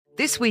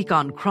This week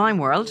on Crime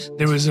World.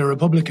 There was a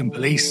Republican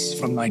police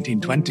from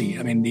 1920.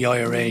 I mean, the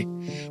IRA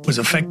was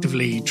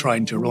effectively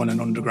trying to run an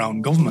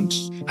underground government.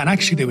 And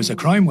actually there was a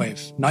crime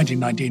wave.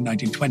 1919,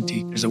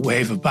 1920. There's a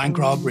wave of bank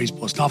robberies,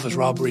 post office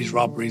robberies,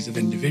 robberies of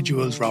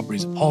individuals,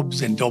 robberies of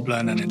pubs in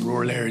Dublin and in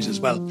rural areas as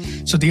well.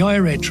 So the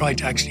IRA tried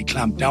to actually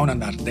clamp down on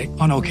that. They,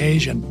 on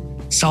occasion,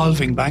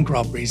 solving bank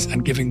robberies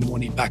and giving the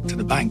money back to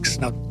the banks.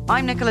 Now,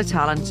 I'm Nicola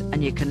Tallant,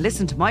 and you can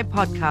listen to my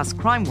podcast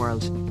Crime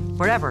World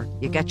wherever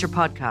you get your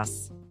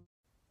podcasts.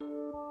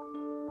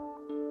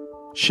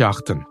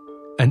 Seachtain,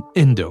 an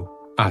Indo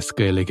as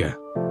Gaeilge.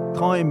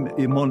 Táim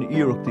I mon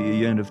iarachtaí a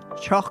dhéanamh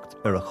teacht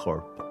ar a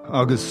chorp,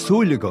 agus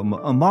súlagam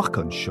amach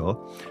an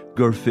seo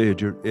gur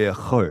féidir é a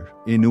chur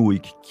in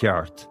uig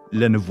ceart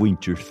lena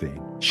bhaintir féin.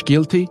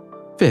 Scialtaí,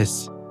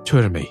 fis,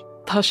 tuirmí.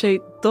 Tá sé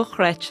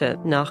dochreite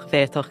nach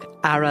bhéadach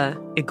ara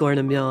I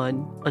gcóna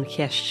meáin an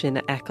cheist sin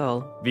a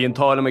eáil. Bhí an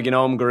tálam a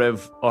gnám go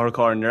raibh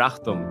orchár na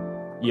reachtam.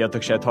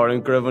 Iadach sé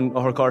táirn gribhan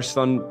orchár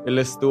san I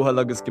lis dúhal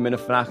agus go minic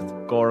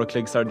freacht gór a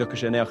clig sar ducha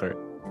sé nechar.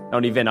 Now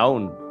ní bhín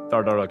ann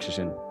dardorach sé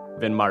sin,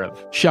 bhín marabh.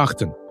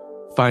 Seachtain.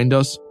 Find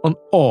us on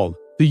all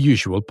the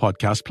usual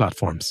podcast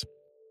platforms.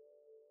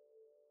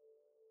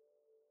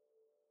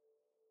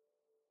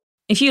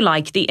 If you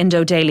like the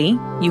Indo Daily,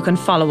 you can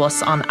follow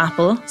us on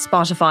Apple,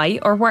 Spotify,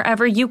 or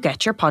wherever you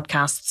get your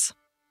podcasts.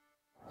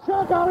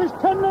 Shergar is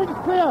 10 lengths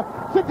clear.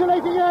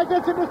 Scintillating air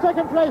gets into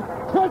second place.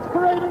 Third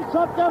parading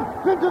shotgun.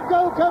 Vincent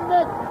Goal come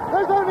next.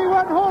 There's only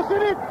one horse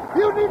in it.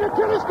 You need a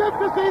telescope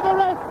to see the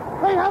rest.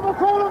 They have a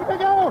furlong to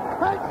go.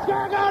 And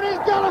Shergar is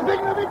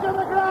galloping them into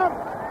the ground.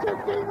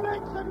 15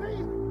 lengths at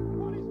least.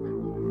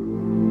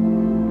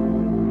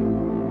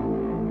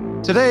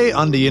 Today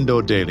on the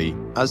Indo Daily,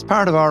 as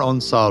part of our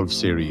Unsolved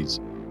series,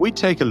 we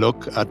take a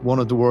look at one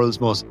of the world's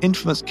most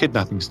infamous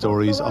kidnapping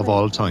stories of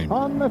all time.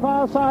 On the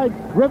far side,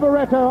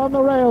 Riveretta on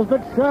the rails,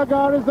 but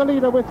Shergar is the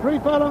leader with 3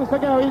 furlongs to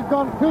go. He's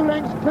gone 2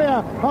 lengths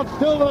clear of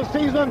Silver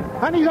Season,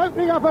 and he's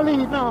opening up a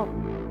lead now.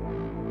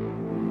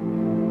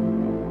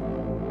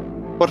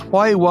 But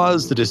why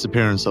was the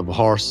disappearance of a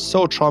horse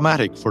so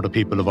traumatic for the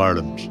people of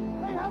Ireland?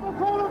 They have a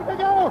furlong to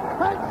go,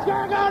 and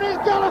Shergar is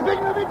galloping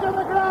them into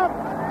the ground.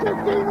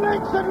 15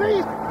 lengths at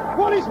least.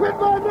 Wally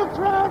Swinburne looks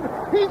round.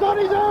 He's on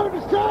his own.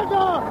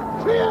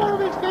 Shergar, clear of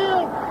his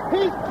field.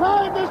 He's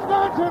climbed this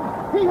mountain.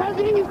 He has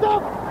eased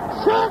up.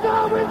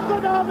 Shergar wins the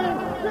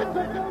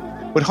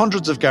derby. With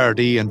hundreds of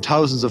Gardaí and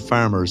thousands of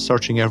farmers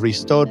searching every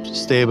stud,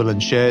 stable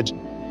and shed,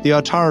 the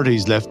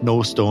authorities left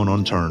no stone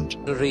unturned.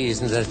 The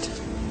reason that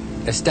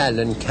a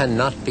stallion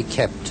cannot be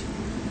kept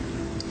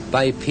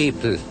by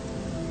people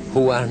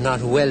who are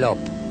not well up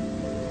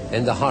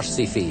in the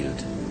horsey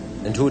field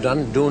and who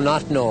do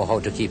not know how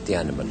to keep the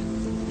animal.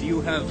 Do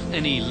you have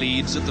any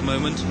leads at the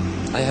moment?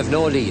 I have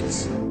no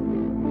leads.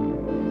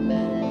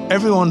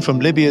 Everyone from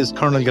Libya's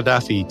Colonel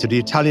Gaddafi to the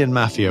Italian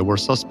mafia were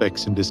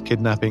suspects in this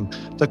kidnapping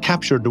that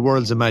captured the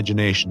world's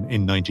imagination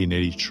in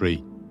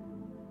 1983.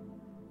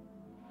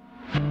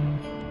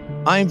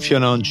 I'm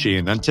Fionn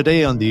Sheehan, and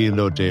today on the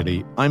Indo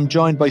Daily, I'm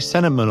joined by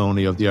Senan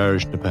Maloney of the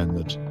Irish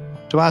Independent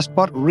to ask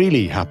what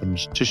really happened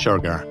to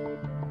Shergar.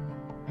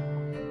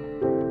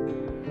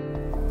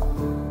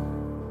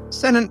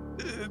 Senan,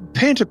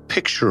 paint a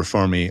picture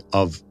for me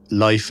of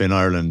life in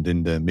Ireland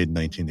in the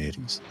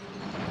mid-1980s.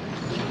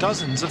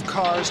 Dozens of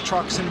cars,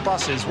 trucks and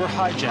buses were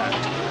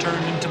hijacked,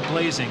 turned into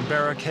blazing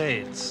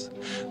barricades.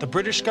 The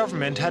British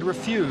government had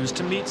refused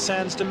to meet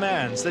Sand's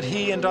demands that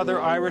he and other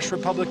Irish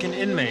Republican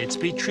inmates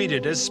be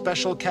treated as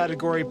special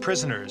category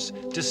prisoners,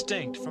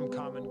 distinct from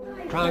common...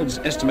 Crowds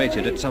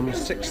estimated at some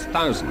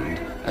 6,000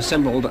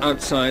 assembled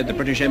outside the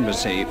British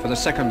Embassy for the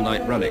second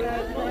night running.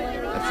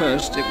 At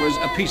first, it was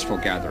a peaceful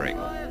gathering.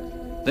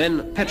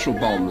 Then petrol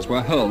bombs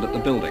were hurled at the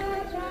building.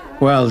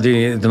 Well,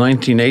 the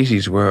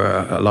 1980s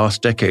were a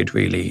lost decade,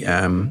 really.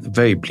 A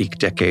very bleak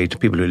decade.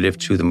 People who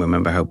lived through them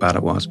remember how bad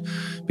it was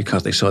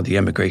because they saw the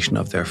emigration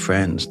of their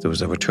friends. There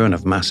was a return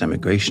of mass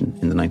emigration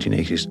in the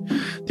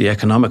 1980s. The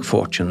economic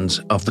fortunes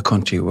of the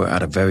country were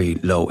at a very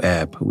low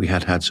ebb. We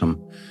had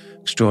some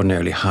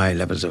extraordinarily high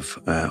levels of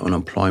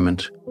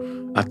unemployment.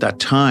 At that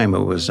time,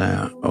 it was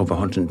over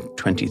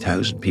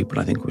 120,000 people,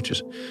 I think, which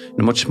is in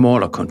a much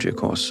smaller country, of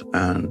course,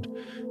 and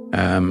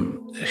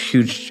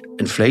huge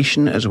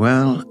inflation as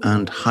well,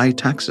 and high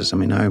taxes. I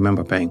mean, I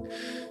remember paying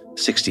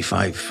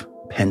 65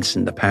 pence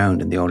in the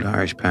pound, in the old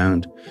Irish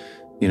pound,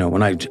 you know,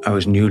 when I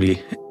was newly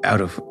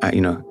out of,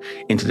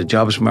 into the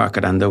jobs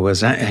market, and there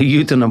was a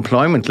youth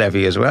unemployment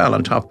levy as well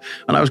on top.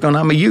 And I was going,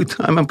 I'm a youth,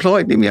 I'm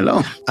employed, leave me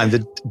alone.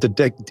 And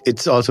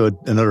it's also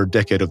another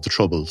decade of the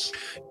Troubles.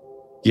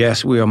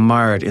 Yes, we are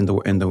mired in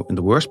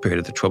the worst period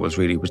of the Troubles.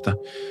 Really, was the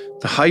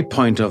high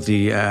point of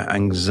the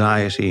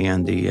anxiety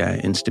and the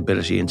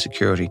instability,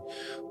 insecurity,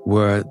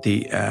 were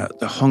the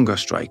hunger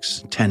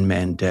strikes, 10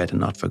 men dead and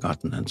not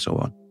forgotten, and so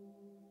on.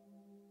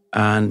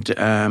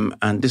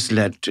 And this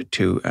led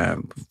to a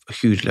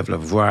huge level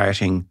of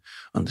rioting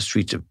on the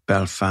streets of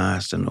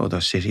Belfast and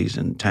other cities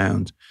and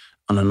towns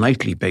on a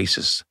nightly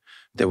basis.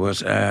 There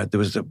was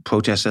a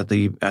protest at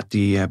the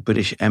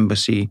British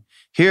Embassy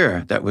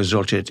here that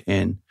resulted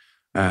in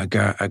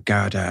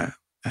Garda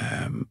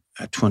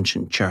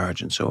truncheon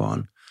charge and so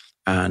on.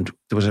 And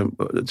there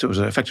was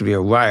effectively a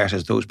riot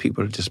as those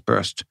people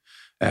dispersed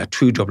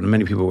through Dublin.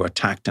 Many people were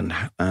attacked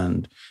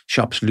and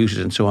shops looted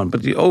and so on.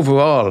 But the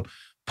overall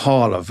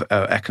pall of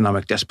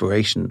economic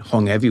desperation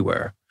hung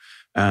everywhere.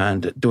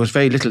 And there was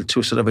very little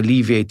to sort of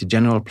alleviate the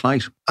general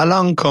plight.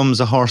 Along comes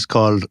a horse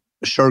called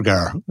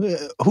Shergar.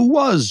 Who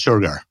was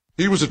Shergar?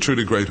 He was a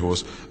truly great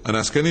horse, and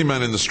ask any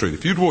man in the street,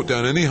 if you'd walk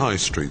down any high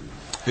street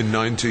in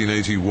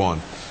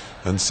 1981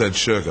 and said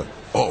Shergar,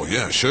 oh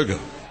yeah, Shergar.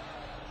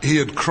 He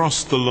had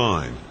crossed the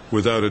line,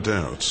 without a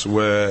doubt,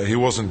 where he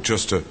wasn't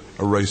just a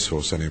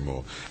racehorse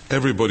anymore.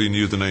 Everybody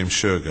knew the name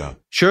Shergar.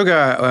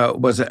 Shergar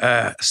was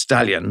a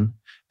stallion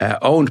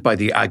owned by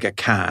the Aga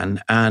Khan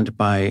and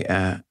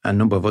by a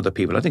number of other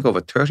people. I think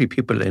over 30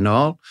 people in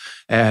all.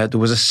 There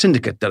was a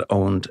syndicate that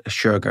owned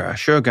Shergar.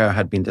 Shergar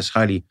had been this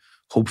highly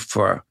hoped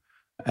for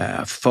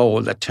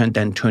foal that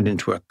then turned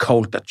into a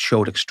colt that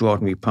showed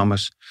extraordinary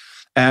promise.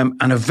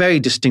 And a very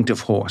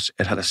distinctive horse.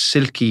 It had a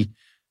silky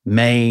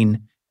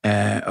mane,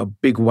 a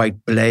big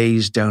white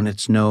blaze down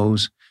its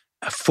nose,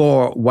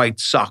 4 white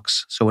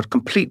socks, so it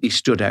completely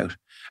stood out.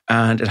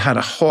 And it had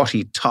a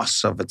haughty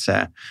toss of its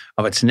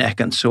neck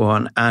and so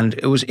on. And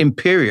it was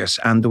imperious.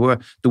 And the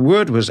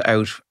word was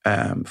out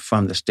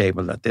from the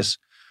stable that this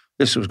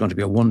was going to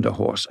be a wonder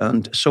horse.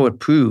 And so it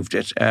proved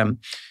it.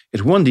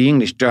 It won the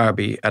English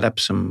Derby at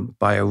Epsom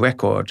by a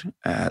record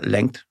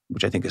length,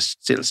 which I think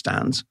still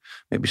stands.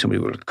 Maybe somebody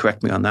will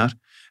correct me on that.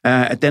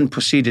 It then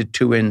proceeded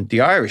to win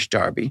the Irish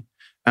Derby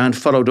and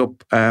followed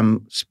up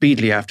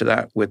speedily after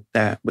that with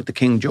the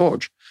King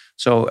George.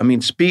 So, I mean,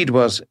 speed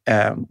was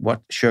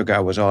what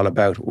Shergar was all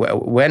about.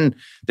 When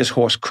this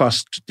horse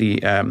crossed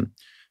the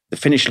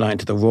finish line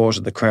to the roars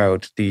of the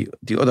crowd, the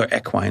other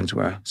equines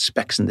were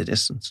specks in the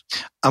distance.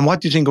 And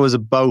what do you think it was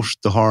about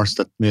the horse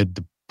that made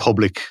the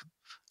public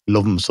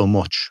love him so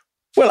much?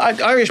 Well,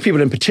 Irish people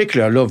in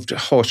particular loved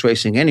horse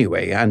racing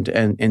anyway, and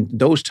in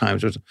those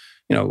times,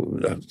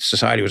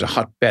 society was a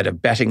hotbed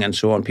of betting and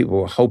so on. People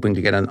were hoping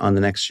to get on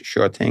the next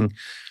sure thing,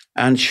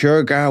 and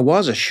Shergar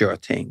was a sure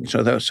thing.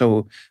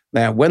 So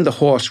when the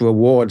horse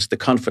rewards the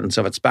confidence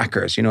of its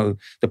backers,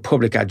 the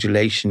public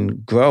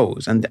adulation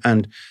grows,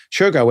 and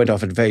Shergar went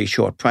off at very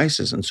short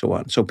prices and so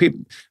on. So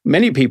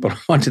many people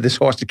wanted this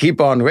horse to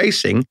keep on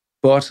racing,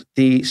 but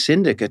the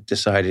syndicate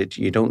decided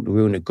you don't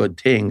ruin a good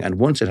thing, and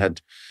once it had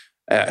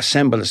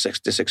assembled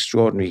this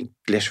extraordinary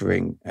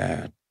glittering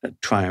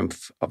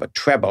triumph of a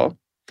treble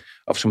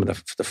of some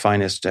of the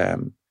finest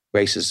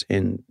races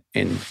in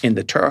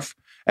the turf,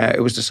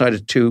 it was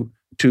decided to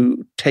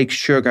take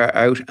Shergar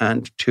out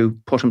and to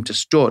put him to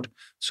stud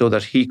so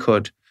that he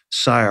could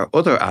sire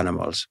other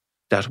animals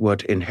that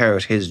would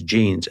inherit his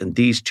genes, and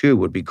these too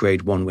would be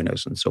Grade 1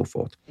 winners and so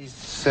forth.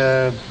 He's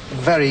a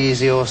very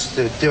easy horse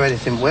to do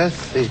anything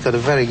with. He's got a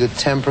very good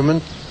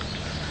temperament,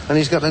 and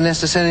he's got the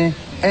necessary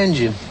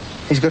engine.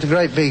 He's got a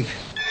great beak.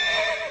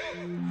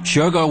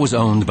 Shergar was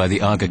owned by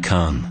the Aga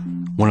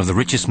Khan, one of the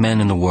richest men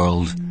in the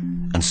world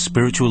and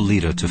spiritual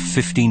leader to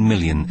 15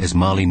 million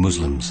Ismaili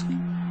Muslims.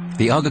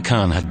 The Aga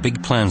Khan had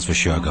big plans for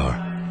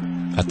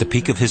Shergar. At the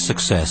peak of his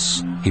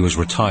success, he was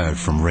retired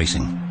from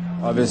racing.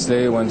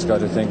 Obviously, one's got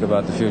to think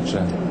about the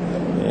future.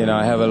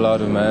 I have a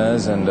lot of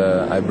mares and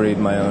I breed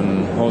my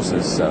own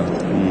horses, so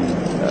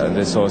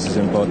this horse is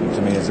important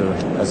to me as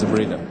a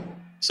breeder.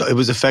 So it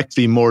was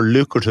effectively more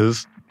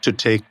lucrative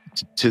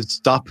to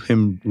stop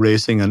him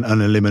racing and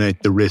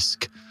eliminate the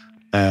risk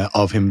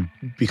of him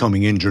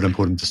becoming injured and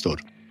put him to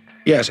stud.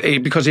 Yes,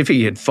 because if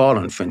he had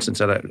fallen, for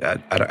instance, at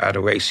a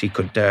race, he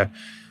could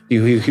he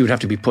would have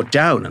to be put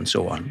down and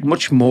so on.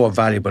 Much more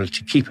valuable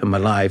to keep him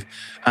alive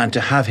and to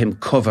have him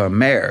cover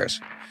mares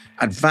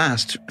at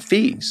vast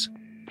fees.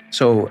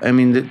 So, I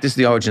mean, this is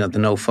the origin of the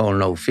no foal,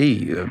 no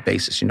fee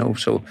basis,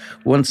 So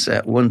once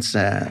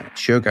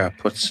Shergar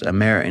puts a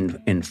mare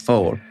in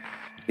foal,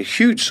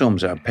 huge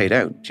sums are paid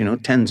out,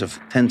 tens of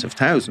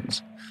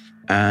thousands.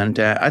 And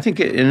I think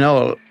in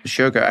all,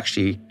 Shergar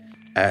actually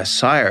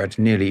sired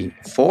nearly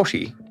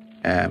 40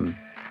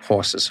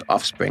 horses,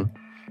 offspring.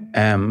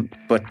 And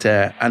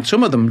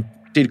some of them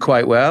did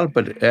quite well,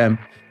 but the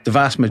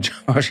vast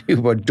majority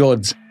were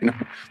duds,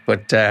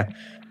 But,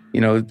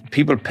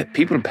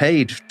 people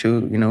paid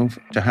to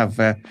have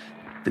the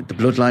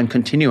bloodline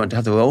continue and to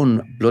have their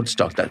own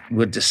bloodstock that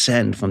would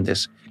descend from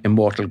this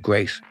immortal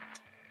great.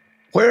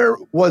 Where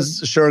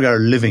was Shergar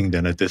living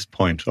then at this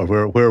point, or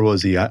where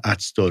was he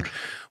at stud?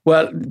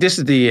 Well, this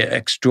is the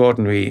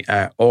extraordinary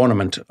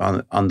ornament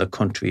on the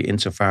country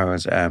insofar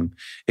as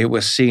it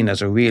was seen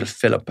as a real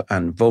fillip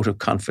and vote of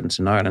confidence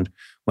in Ireland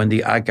when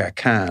the Aga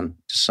Khan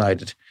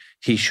decided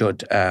he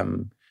should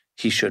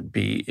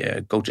be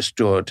go to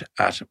stud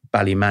at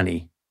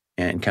Ballymanny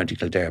in County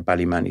Kildare,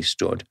 Ballymanny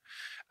stud.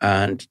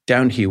 And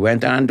down he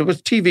went, and there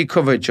was TV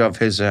coverage of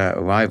his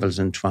arrivals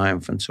in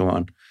triumph and so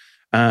on.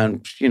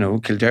 And,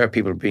 Kildare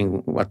people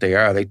being what they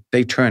are,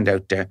 they turned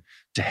out to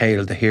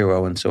hail the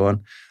hero and so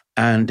on.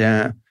 And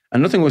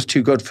nothing was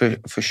too good for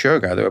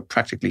Shergar. They were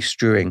practically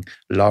strewing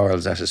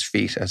laurels at his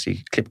feet as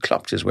he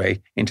clip-clopped his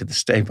way into the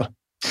stable.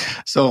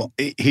 So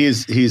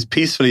he's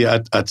peacefully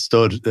at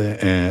stud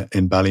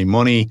in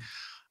Ballymoney.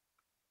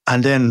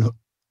 And then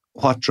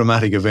what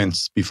dramatic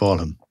events befall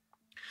him?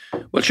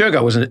 Well,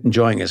 Shergar was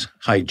enjoying his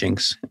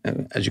hijinks,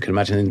 as you can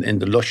imagine, in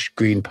the lush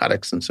green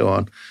paddocks and so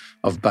on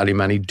of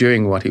Ballymoney,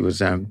 doing what he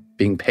was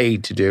being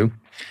paid to do.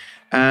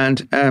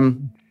 And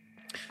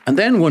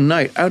then one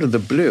night, out of the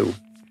blue,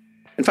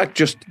 in fact,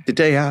 just the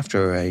day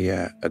after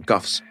a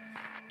Goff's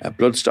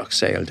bloodstock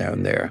sale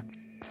down there,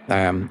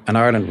 and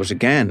Ireland was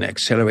again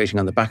accelerating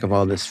on the back of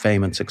all this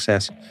fame and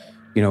success.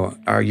 You know,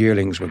 our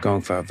yearlings were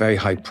going for very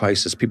high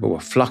prices. People were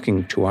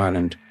flocking to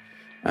Ireland.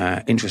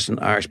 Interest in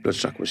Irish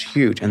bloodstock was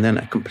huge. And then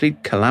a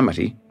complete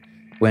calamity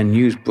when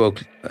news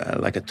broke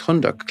like a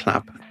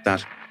thunderclap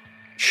that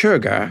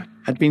Shergar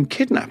had been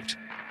kidnapped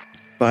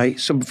by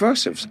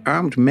subversives.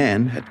 Armed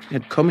men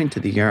had come into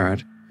the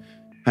yard,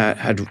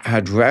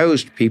 had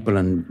roused people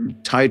and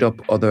tied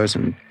up others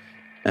and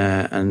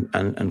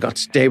got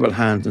stable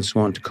hands and so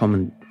on to come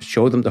and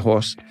show them the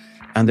horse.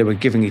 And they were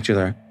giving each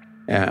other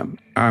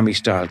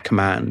army-style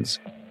commands.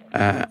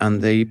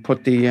 And they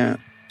put the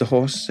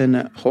horse in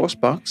a horse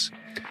box,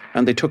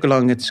 and they took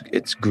along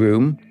its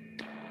groom,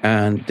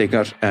 and they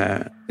got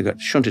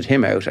shunted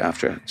him out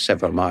after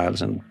several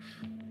miles, and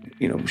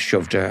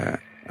shoved a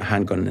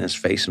handgun in his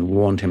face and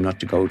warned him not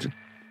to go to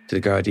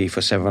the Gardaí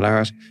for several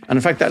hours. And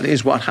in fact, that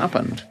is what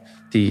happened.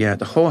 The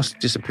horse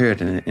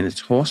disappeared in its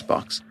horse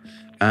box,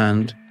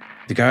 and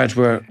the guards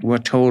were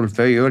told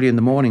very early in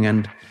the morning,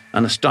 and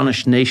an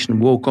astonished nation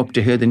woke up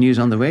to hear the news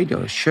on the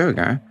radio.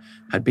 Shergar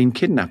had been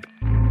kidnapped.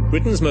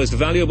 Britain's most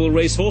valuable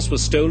racehorse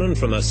was stolen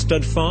from a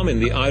stud farm in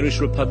the Irish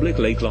Republic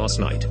late last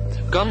night.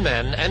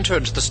 Gunmen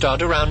entered the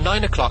stud around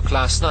 9 o'clock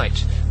last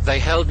night. They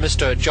held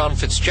Mr. John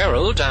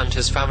Fitzgerald and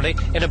his family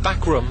in a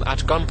back room at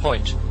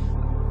gunpoint.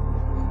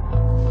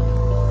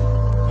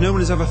 No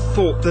one has ever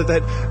thought that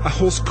a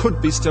horse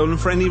could be stolen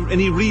for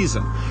any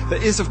reason.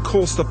 There is, of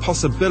course, the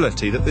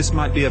possibility that this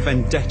might be a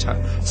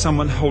vendetta,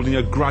 someone holding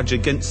a grudge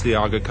against the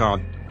Aga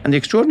Khan. And the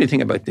extraordinary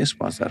thing about this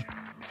was that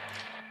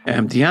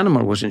the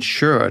animal was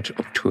insured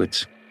up to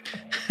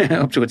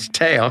its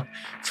tail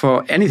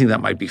for anything that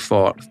might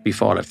befall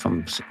it,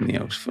 from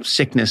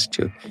sickness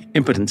to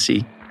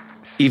impotency,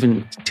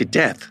 even to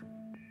death.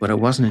 But it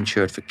wasn't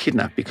insured for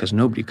kidnap, because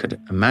nobody could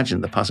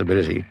imagine the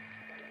possibility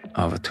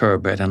of a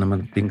thoroughbred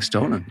animal being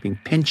stolen, being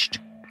pinched.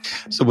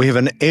 So we have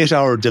an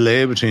 8-hour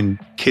delay between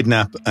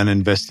kidnap and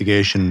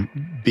investigation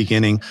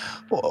beginning.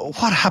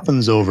 What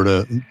happens over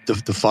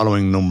the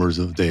following numbers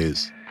of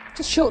days?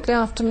 Just shortly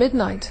after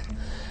midnight,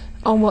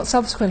 on what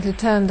subsequently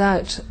turned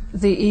out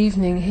the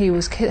evening he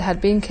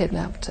had been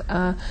kidnapped,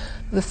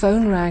 the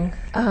phone rang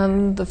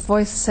and the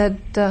voice said,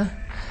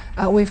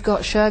 "We've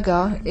got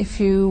Shergar. If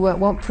you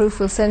want proof,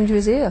 we'll send you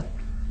his ear."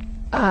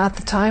 At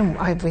the time,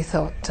 we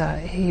thought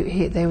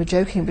they were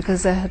joking,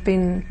 because there had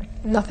been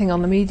nothing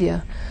on the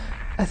media.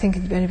 I think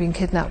he'd only been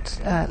kidnapped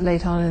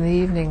late on in the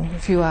evening, a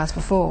few hours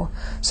before.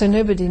 So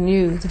nobody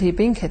knew that he'd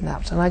been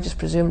kidnapped, and I just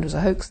presumed it was a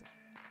hoax.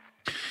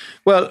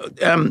 Well,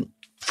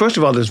 first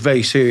of all, there's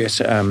very serious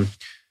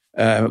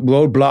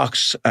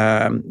roadblocks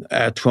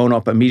thrown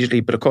up immediately.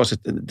 But of course,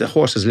 the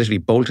horse is literally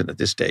bolted at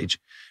this stage,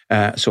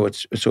 so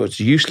it's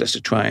useless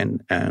to try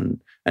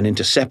and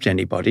intercept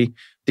anybody.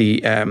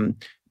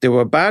 There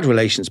were bad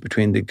relations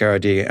between the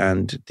Gardaí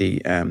and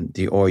the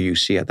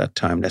RUC at that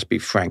time. Let's be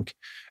frank.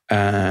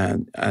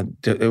 And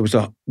it was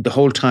the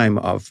whole time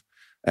of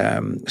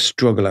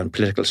struggle and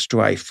political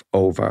strife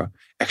over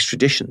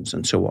extraditions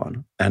and so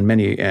on, and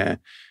many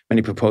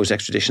proposed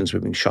extraditions were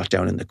being shot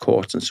down in the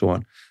courts and so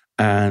on.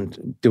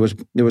 And there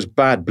was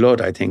bad blood,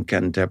 I think,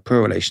 and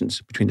poor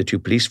relations between the two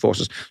police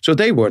forces. So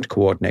they weren't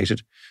coordinated.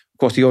 Of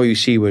course, the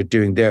RUC were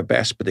doing their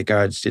best, but the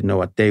guards didn't know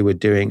what they were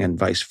doing, and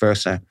vice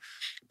versa.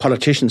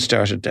 Politicians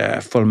started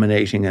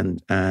fulminating,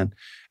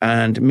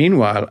 and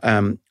meanwhile,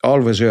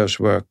 all reserves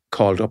were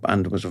called up,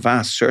 and there was a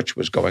vast search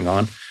was going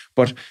on.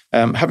 But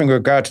having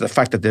regard to the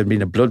fact that there had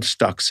been a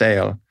bloodstock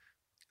sale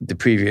the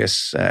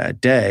previous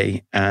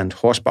day, and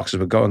horse boxes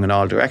were going in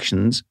all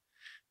directions,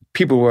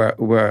 people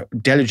were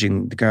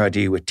deluging the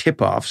Gardaí with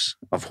tip-offs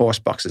of horse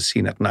boxes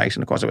seen at night,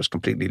 and of course it was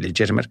completely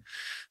legitimate.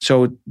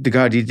 So the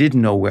Gardaí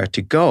didn't know where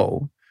to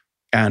go,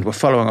 and were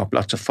following up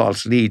lots of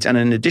false leads. And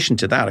in addition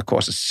to that, of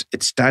course,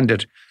 its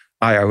standard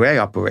IRA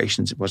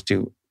operations was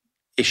to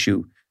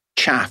issue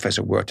chaff, as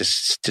it were, to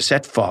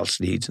set false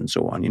leads and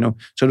so on.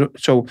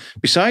 So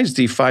besides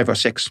the 5 or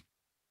 6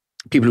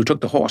 people who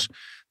took the horse,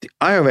 the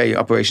IRA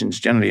operations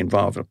generally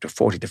involved up to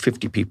 40 to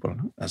 50 people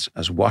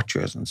as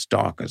watchers and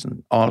stalkers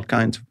and all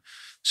kinds of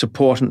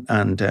support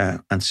and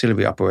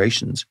ancillary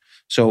operations.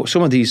 So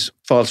some of these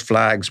false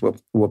flags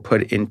were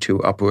put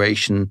into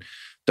operation.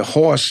 The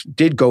horse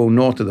did go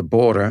north of the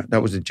border.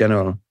 That was the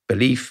general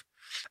belief.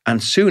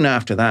 And soon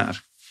after that,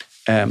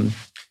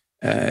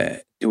 there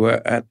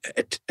were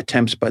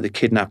attempts by the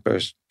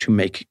kidnappers to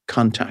make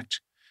contact.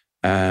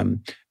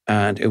 And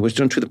it was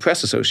done through the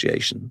Press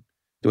Association.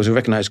 There was a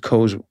recognised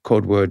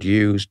code word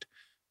used.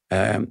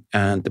 And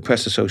the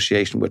Press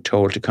Association were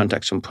told to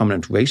contact some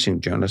prominent racing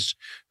journalists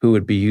who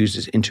would be used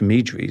as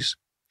intermediaries.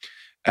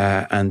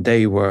 and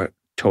they were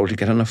told to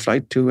get on a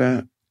flight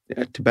to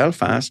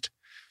Belfast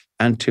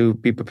and to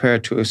be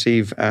prepared to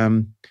receive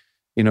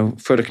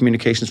further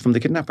communications from the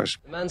kidnappers.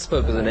 The man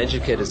spoke with an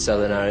educated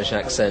Southern Irish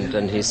accent,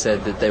 and he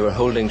said that they were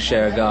holding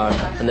Shergar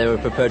and they were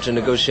prepared to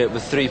negotiate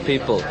with 3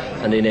 people,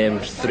 and he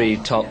named 3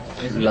 top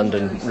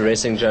London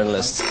racing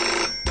journalists.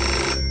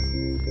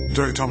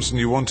 Derek Thompson,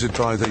 you wanted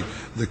by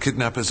the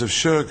kidnappers of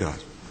Shergar.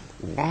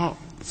 What?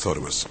 Thought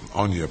it was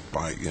on your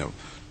bike,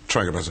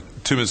 trying about it.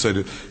 2 minutes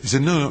later, he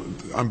said, no,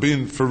 I'm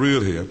being for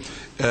real here.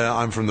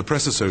 I'm from the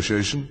Press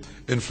Association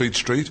in Fleet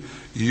Street.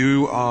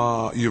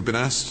 You've been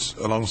asked,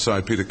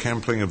 alongside Peter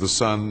Kempling of The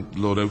Sun,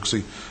 Lord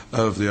Oaksey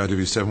of the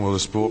ITV7 World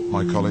of Sport,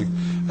 my colleague,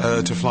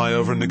 to fly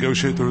over and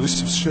negotiate the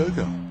release of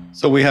Shergar.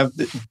 So we have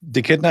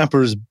the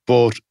kidnappers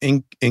both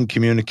in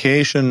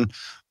communication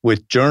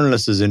with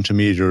journalists as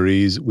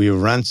intermediaries. We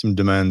have ransom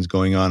demands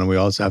going on, and we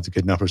also have the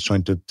kidnappers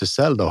trying to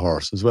sell the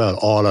horse as well,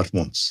 all at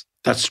once.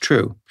 That's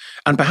true.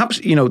 And perhaps,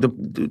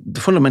 the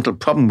fundamental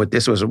problem with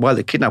this was, while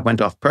the kidnap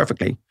went off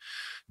perfectly,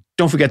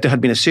 don't forget there had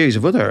been a series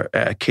of other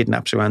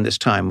kidnaps around this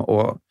time,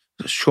 or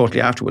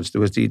shortly afterwards. There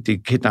was the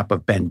kidnap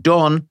of Ben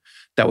Dunn.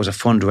 That was a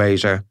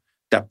fundraiser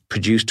that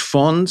produced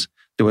funds.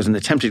 There was an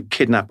attempted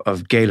kidnap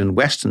of Galen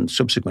Weston,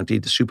 subsequently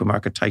the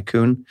supermarket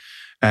tycoon.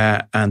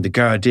 And the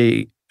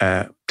Gardaí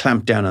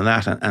clamped down on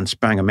that and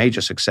sprang a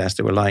major success.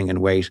 They were lying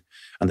in wait,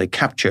 and they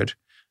captured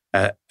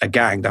a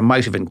gang that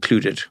might have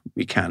included,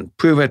 we can't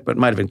prove it, but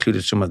might have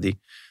included some of the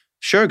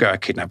Shergar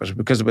kidnappers,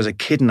 because it was a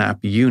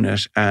kidnap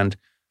unit and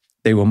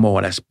they were more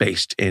or less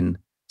based in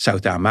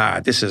South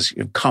Armagh. This is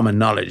common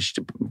knowledge,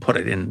 to put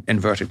it in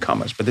inverted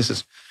commas, but this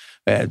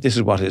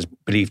is what is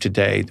believed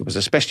today. There was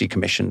a specially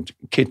commissioned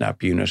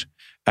kidnap unit,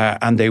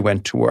 and they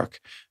went to work.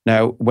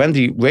 Now, when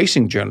the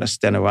racing journalists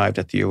then arrived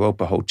at the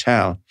Europa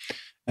Hotel,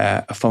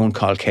 a phone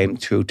call came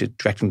through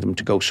directing them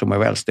to go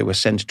somewhere else. They were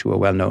sent to a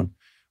well-known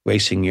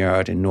racing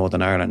yard in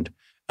Northern Ireland.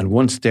 And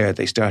once there,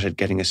 they started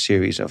getting a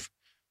series of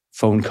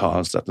phone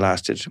calls that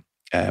lasted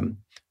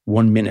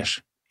 1 minute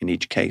in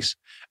each case.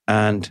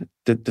 And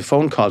the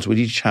phone calls would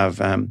each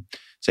have,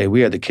 say,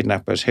 we are the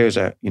kidnappers. Here's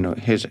a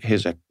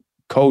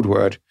code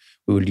word.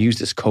 We will use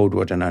this code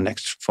word in our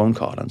next phone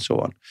call, and so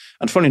on.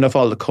 And funny enough,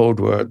 all the code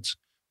words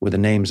were the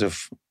names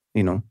of,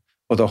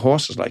 other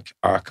horses like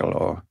Arkle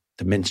or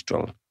the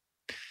Minstrel,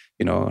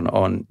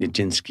 on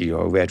Nijinsky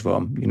or Red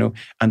Rum,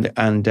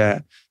 And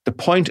the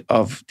point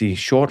of the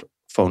short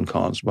phone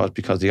calls was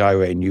because the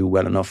IRA knew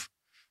well enough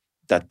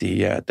that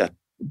that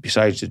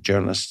besides the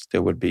journalists,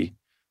 there would be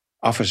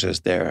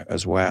officers there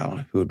as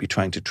well who would be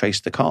trying to trace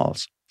the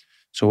calls.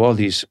 So all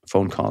these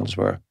phone calls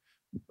were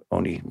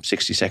only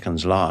 60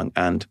 seconds long.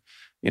 And,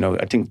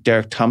 I think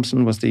Derek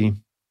Thompson was the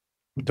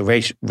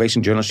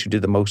racing journalist who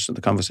did the most of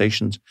the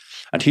conversations.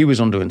 And he was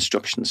under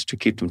instructions to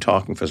keep them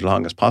talking for as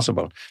long as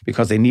possible,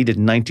 because they needed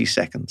 90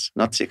 seconds,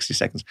 not 60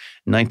 seconds,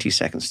 90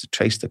 seconds to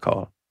trace the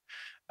call.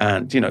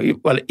 And,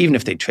 even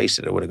if they traced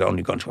it, it would have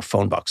only gone to a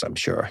phone box, I'm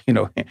sure,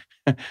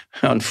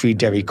 on Free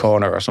Derry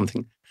Corner or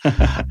something.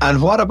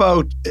 And what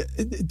about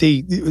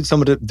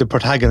some of the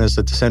protagonists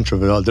at the centre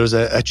of it all? There's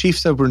a Chief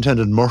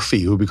Superintendent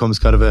Murphy who becomes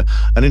kind of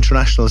an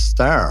international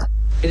star.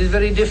 It is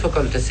very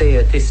difficult to say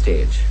at this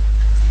stage.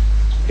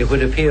 It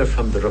would appear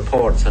from the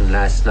reports on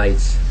last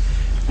night's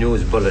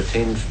news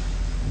bulletin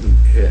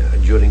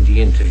during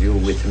the interview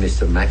with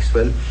Mr.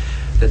 Maxwell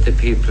that the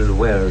people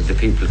were the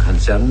people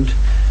concerned.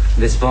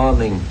 This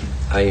morning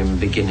I am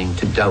beginning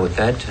to doubt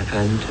that,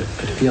 and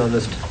to be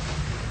honest,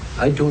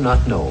 I do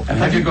not know. And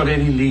have you got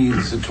any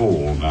leads at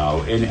all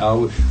now?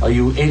 Are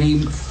you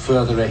any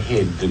further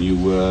ahead than you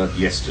were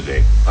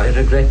yesterday? I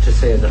regret to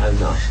say that I'm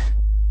not.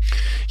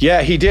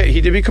 Yeah, he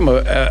did become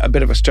a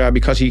bit of a star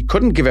because he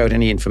couldn't give out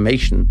any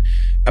information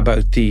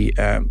about the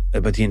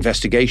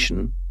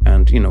investigation,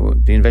 and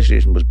the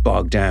investigation was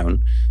bogged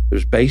down. It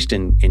was based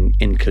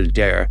in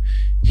Kildare.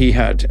 He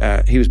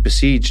was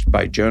besieged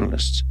by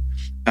journalists,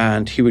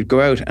 and he would go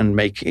out and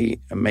make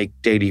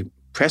daily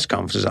press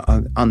conferences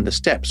on the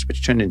steps,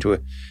 which turned into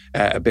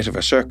a bit of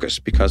a circus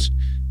because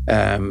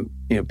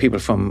people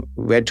from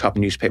red top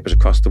newspapers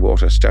across the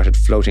water started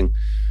floating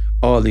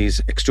all these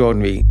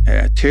extraordinary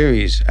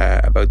theories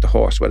about the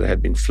horse, whether it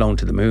had been flown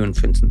to the moon,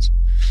 for instance.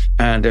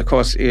 And of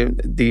course,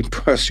 the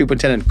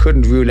superintendent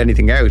couldn't rule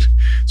anything out.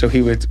 So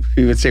he would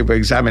say, we're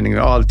examining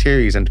all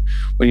theories. And,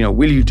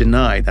 will you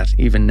deny that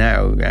even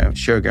now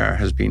Shergar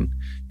has been,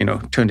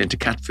 turned into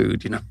cat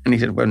food, And he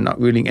said, we're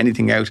not ruling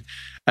anything out.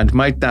 And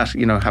might that,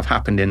 have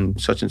happened in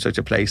such and such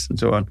a place, and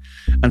so on.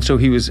 And so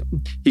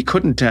he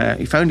couldn't deny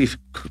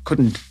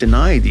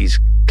these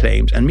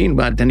claims. And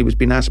meanwhile, then he was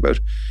being asked about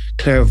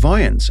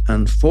clairvoyance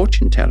and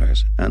fortune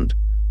tellers and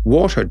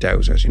water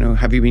dowsers.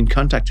 Have you been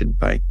contacted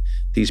by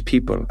these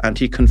people? And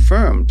he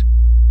confirmed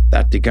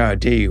that the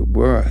Gardaí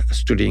were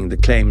studying the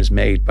claims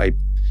made by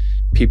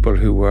people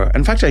who were...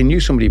 In fact, I knew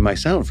somebody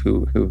myself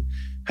who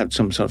had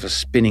some sort of a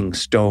spinning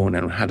stone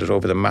and had it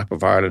over the map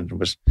of Ireland and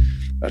was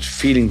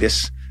feeling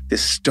this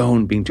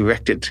stone being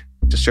directed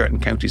to certain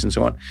counties and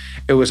so on.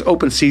 It was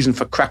open season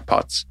for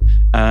crackpots.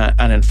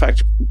 And in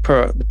fact,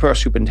 the poor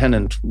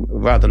superintendent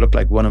rather looked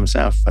like one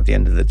himself at the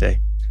end of the day.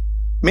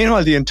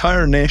 Meanwhile, the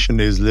entire nation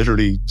is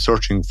literally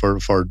searching for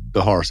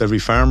the horse. Every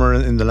farmer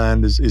in the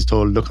land is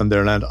told, look on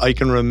their land. I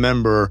can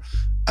remember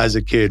as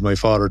a kid, my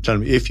father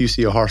telling me, if you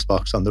see a horse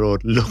box on the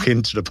road, look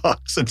into the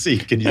box and see,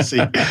 can you see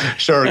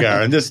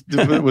Shergar? And this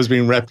was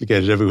being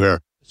replicated everywhere.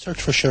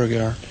 Search for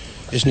Shergar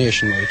is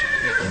nationwide.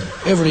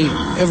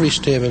 Every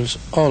stables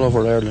all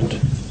over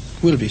Ireland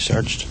will be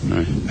searched,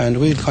 right, and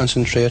we'll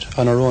concentrate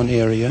on our own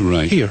area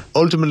here.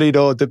 Ultimately,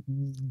 though,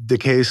 the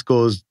case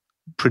goes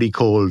pretty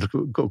cold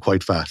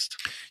quite fast.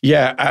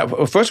 Yeah.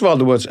 First of all,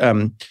 there was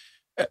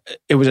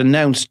it was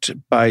announced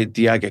by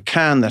the Aga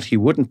Khan that he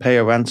wouldn't pay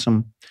a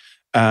ransom,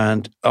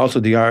 and also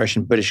the Irish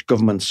and British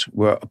governments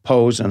were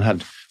opposed,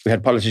 and we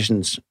had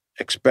politicians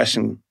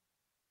expressing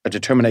a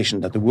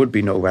determination that there would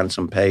be no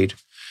ransom paid.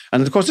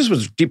 And of course, this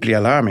was deeply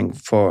alarming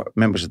for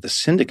members of the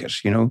syndicate,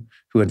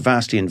 who had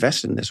vastly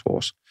invested in this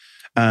horse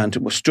and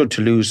was stood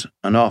to lose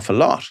an awful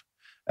lot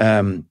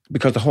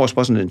because the horse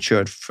wasn't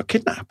insured for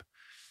kidnap.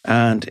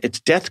 And its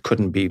death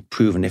couldn't be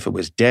proven if it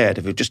was dead.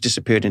 If it just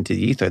disappeared into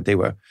the ether, they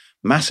were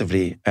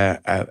massively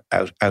out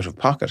of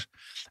pocket.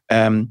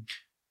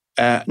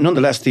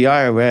 Nonetheless, the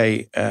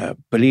IRA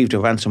believed a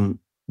ransom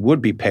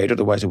would be paid,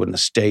 otherwise they wouldn't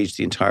have staged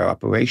the entire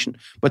operation.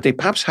 But they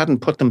perhaps hadn't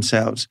put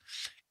themselves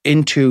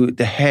into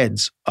the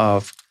heads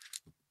of,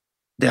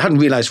 they hadn't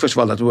realized, first of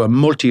all, that there were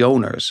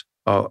multi-owners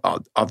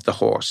of the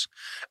horse,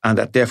 and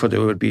that therefore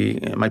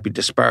there might be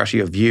disparity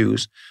of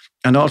views.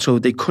 And also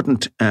they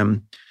couldn't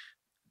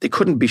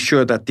be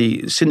sure that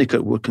the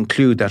syndicate would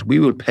conclude that we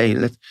will pay,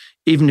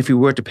 even if we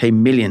were to pay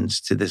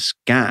millions to this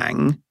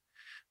gang,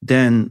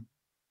 then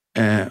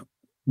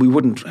we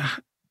wouldn't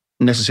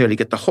necessarily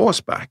get the horse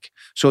back.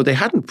 So they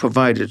hadn't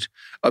provided,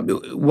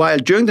 while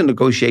during the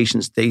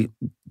negotiations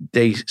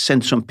they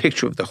sent some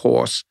picture of the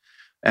horse,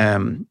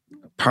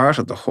 part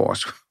of the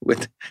horse,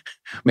 with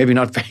maybe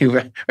not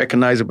very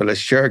recognizable as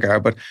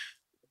Shergar, but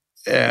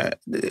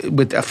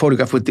with a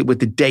photograph with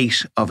the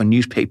date of a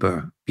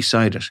newspaper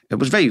beside it. It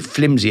was very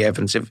flimsy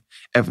evidence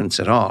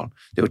at all.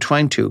 They were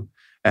trying to,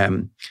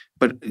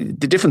 but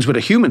the difference with a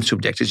human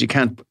subject is you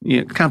can't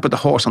put the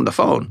horse on the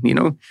phone.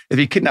 If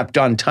you kidnap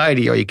Don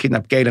Tidy or you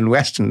kidnap Galen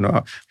Weston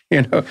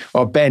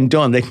or Ben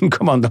Dunn, they can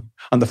come on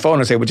the phone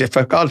and say, "Would you,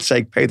 for God's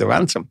sake, pay the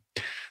ransom?"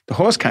 The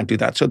horse can't do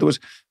that. So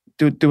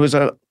there was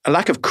a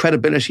lack of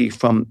credibility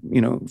from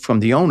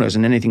the owners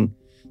in anything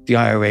the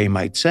IRA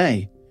might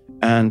say.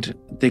 And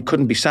they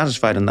couldn't be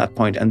satisfied on that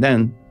point. And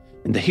then,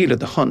 in the heat of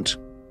the hunt,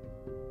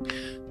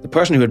 the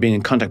person who had been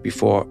in contact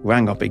before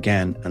rang up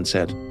again and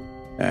said,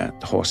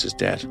 the horse is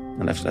dead,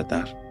 and left it at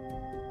that.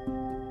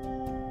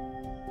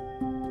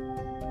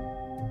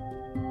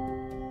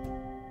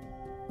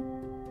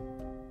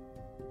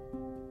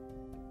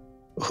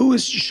 Who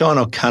is Sean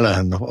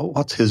O'Callaghan?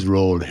 What's his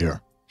role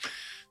here?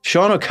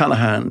 Sean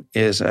O'Callaghan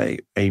is a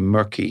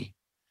murky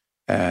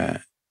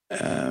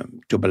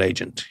double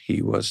agent.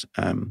 He was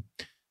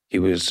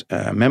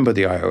a member of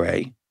the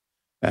IRA,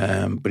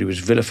 but he was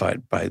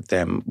vilified by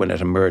them when it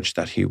emerged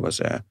that he was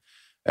an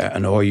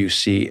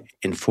RUC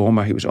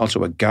informer. He was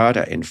also a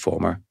Garda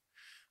informer,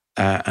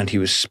 and he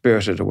was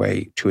spirited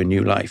away to a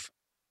new life.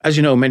 As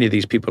you know, many of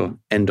these people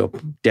end up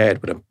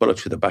dead with a bullet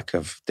through the back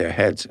of their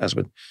heads, as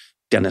with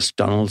Dennis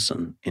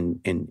Donaldson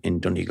in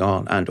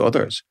Donegal and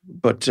others.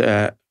 But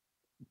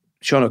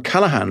Sean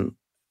O'Callaghan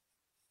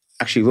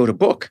actually wrote a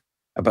book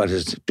about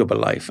his double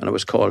life, and it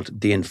was called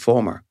The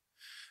Informer.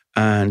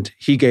 And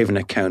he gave an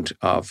account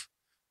of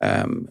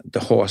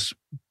the horse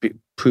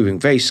proving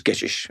very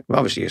skittish.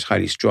 Obviously, he was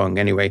highly strung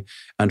anyway,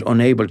 and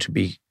unable to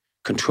be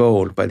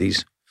controlled by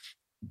these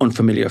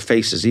unfamiliar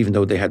faces, even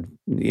though they had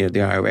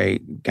the IRA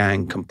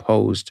gang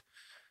comprised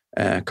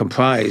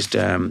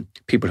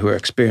people who were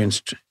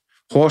experienced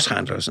horse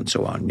handlers and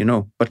so on,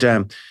 But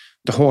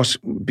the horse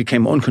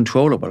became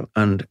uncontrollable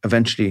and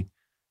eventually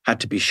had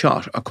to be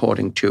shot,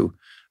 according to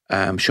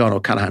Sean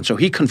O'Callaghan. So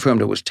he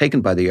confirmed it was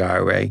taken by the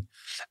IRA,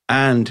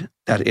 and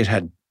that it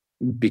had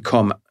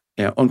become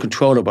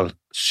uncontrollable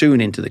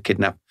soon into the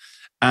kidnap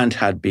and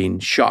had been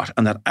shot.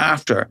 And that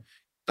after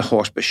the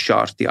horse was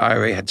shot, the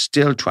IRA had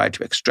still tried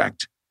to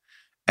extract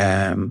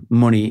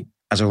money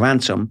as a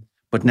ransom,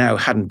 but now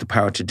hadn't the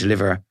power to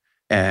deliver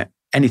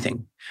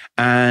anything.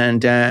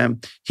 And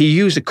he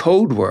used a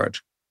code word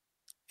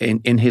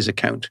in his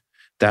account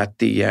that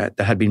that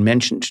had been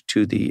mentioned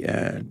to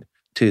the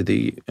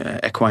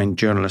equine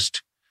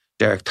journalist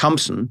Derek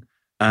Thompson.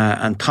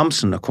 And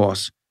Thompson, of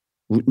course,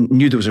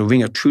 knew there was a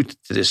ring of truth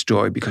to this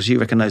story because he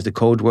recognized the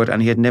code word and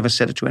he had never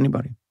said it to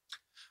anybody.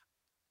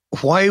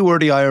 Why were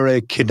the IRA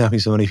kidnapping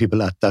so many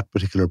people at that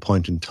particular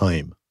point in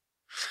time?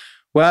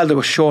 Well, they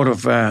were short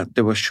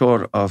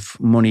of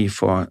money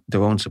for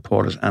their own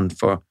supporters and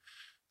for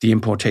the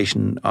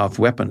importation of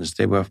weapons.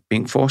 They were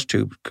being forced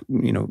to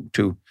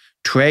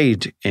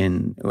trade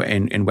in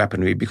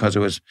weaponry because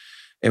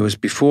it was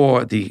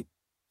before the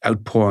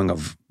outpouring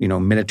of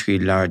military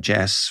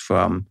largesse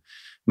from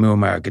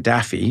Muammar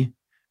Gaddafi,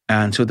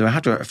 And so they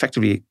had to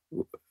effectively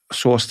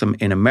source them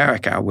in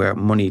America, where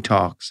money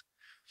talks.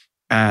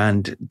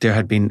 And there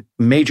had been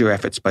major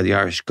efforts by the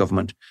Irish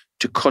government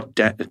to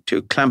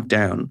clamp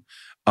down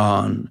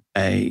on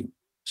a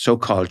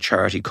so-called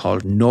charity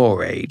called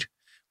NORAID,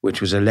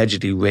 which was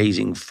allegedly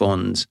raising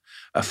funds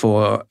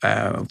for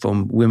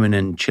women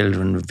and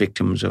children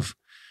victims of,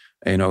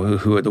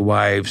 who are the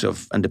wives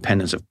of and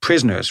dependents of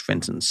prisoners, for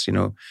instance,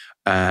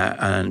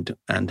 and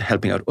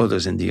helping out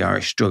others in the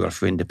Irish struggle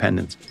for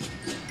independence.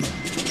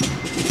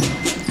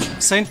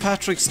 St.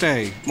 Patrick's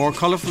Day, more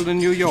colourful in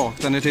New York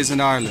than it is in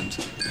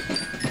Ireland.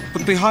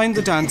 But behind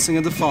the dancing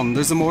and the fun,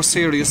 there's a more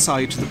serious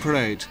side to the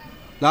parade.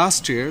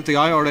 Last year, the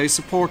IRA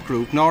support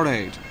group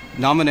NORAID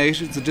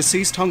nominated the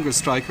deceased hunger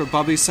striker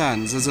Bobby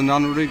Sands as an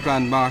honorary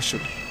Grand Marshal,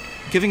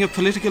 giving a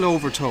political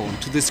overtone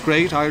to this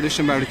great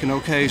Irish-American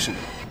occasion.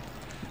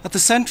 At the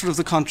centre of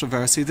the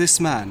controversy, this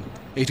man,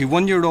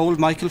 81-year-old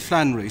Michael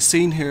Flannery,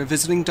 seen here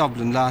visiting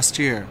Dublin last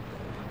year.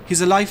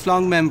 He's a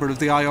lifelong member of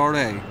the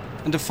IRA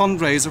and a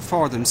fundraiser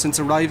for them since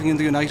arriving in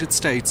the United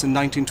States in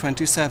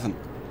 1927.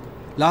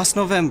 Last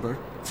November,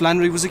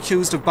 Flannery was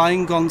accused of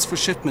buying guns for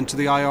shipment to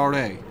the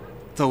IRA.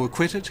 Though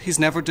acquitted, he's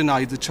never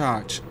denied the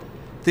charge.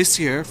 This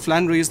year,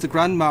 Flannery is the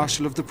Grand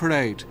Marshal of the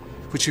parade,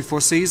 which he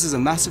foresees as a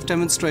massive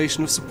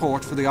demonstration of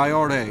support for the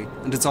IRA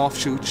and its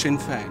offshoot Sinn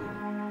Féin.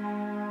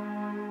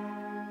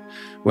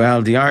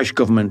 Well, the Irish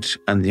government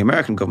and the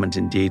American government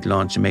indeed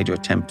launched a major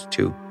attempt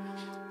to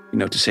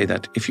say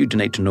that if you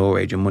donate to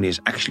NORAID, your money is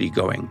actually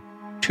going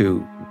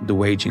to the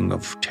waging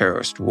of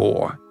terrorist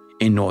war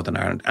in Northern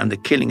Ireland and the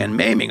killing and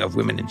maiming of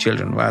women and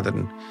children rather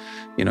than,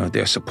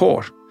 their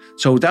support.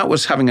 So that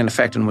was having an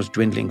effect and was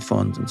dwindling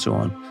funds and so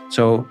on.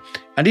 So,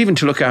 and even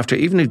to look after,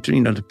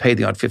 to pay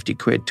the odd 50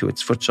 quid to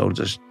its foot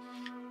soldiers,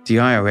 the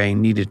IRA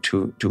needed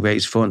to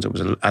raise funds. It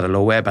was at a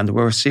low ebb, and there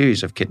were a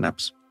series of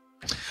kidnaps.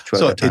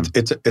 So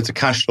it's a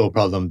cash flow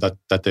problem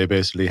that they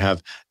basically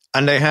have.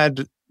 And they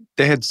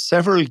had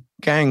several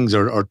gangs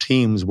or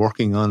teams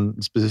working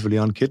specifically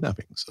on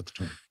kidnappings at the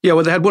time. Yeah,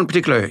 well, they had one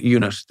particular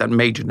unit, that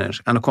major unit,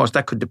 and of course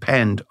that could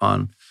depend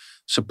on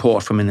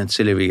support from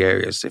ancillary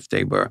areas. If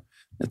they were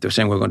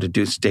saying we're going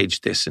to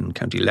stage this in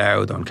County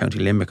Louth or in County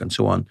Limerick and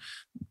so on,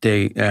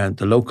 the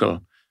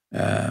local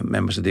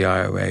members of the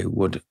IRA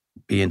would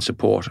be in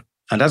support.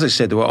 And as I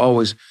said, there were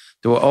always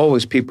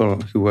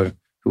people who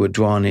were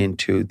drawn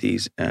into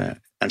these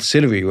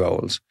ancillary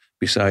roles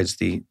besides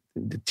the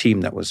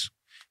team that was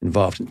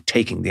involved in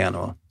taking the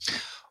animal.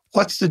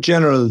 What's the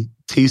general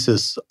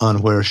thesis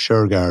on where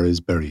Shergar is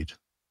buried?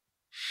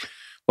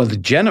 Well, the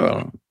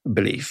general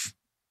belief,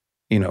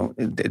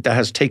 that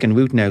has taken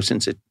root now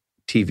since a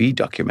TV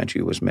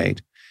documentary was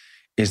made,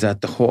 is that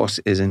the horse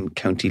is in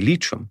County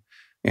Leitrim.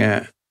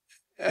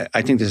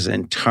 I think this is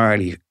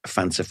entirely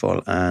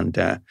fanciful,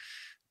 and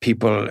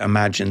people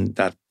imagine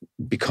that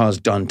because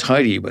Don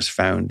Tidy was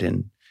found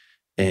in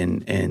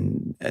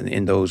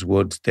those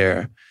woods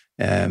there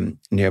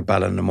near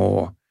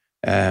Ballinamore,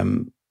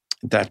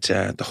 that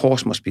the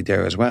horse must be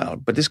there as well.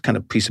 But this kind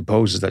of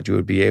presupposes that you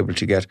would be able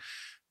to get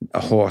a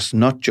horse,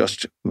 not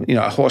just,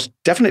 a horse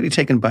definitely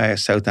taken by a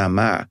South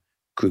Armagh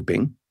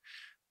grouping,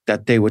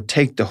 that they would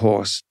take the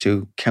horse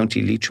to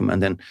County Leitrim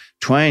and then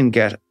try and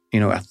get,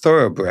 a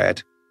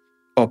thoroughbred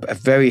up a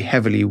very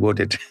heavily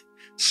wooded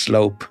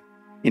slope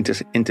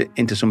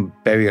into some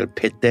burial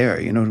pit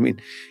there. You know what I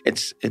mean?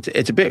 It's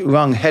a bit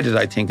wrong-headed,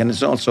 I think, and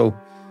it's also,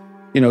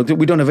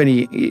 we don't have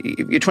any.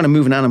 If you're trying to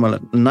move an animal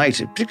at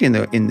night,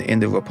 particularly in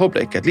the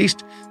Republic, at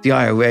least the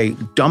IRA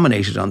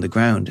dominated on the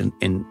ground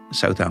in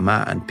South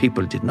Armagh, and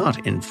people did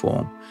not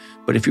inform.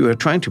 But if you were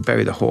trying to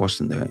bury the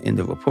horse in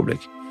the Republic,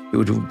 it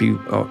would be,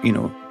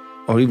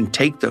 or even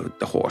take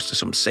the horse to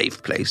some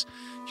safe place,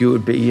 you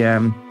would be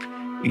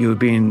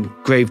in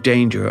grave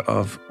danger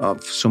of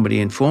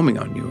somebody informing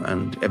on you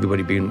and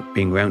everybody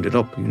being rounded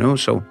up.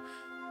 So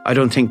I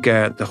don't think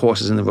the horse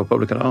is in the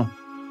Republic at all.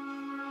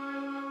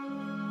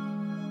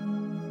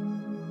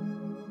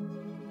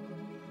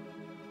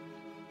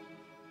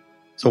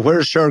 So where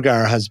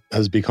Shergar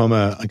has become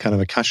a kind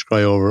of a cash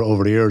cry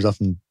over the years,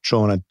 often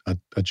thrown at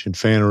Sinn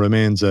Féin,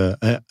 remains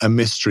a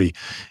mystery.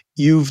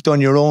 You've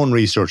done your own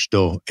research,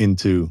 though,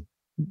 into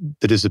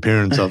the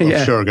disappearance of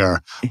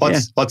Shergar.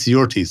 What's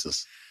your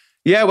thesis?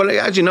 Yeah, well,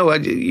 as you know,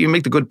 you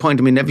make the good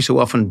point. I mean, every so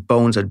often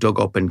bones are dug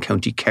up in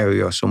County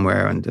Kerry or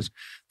somewhere, and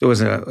there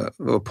was a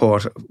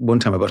report one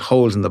time about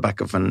holes in the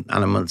back of an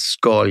animal's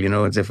skull,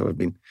 as if it had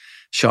been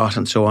shot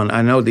and so on.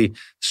 I know the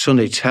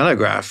Sunday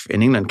Telegraph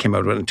in England came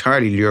out with an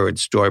entirely lurid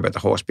story about the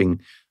horse being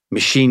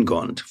machine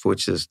gunned, for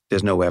which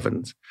there's no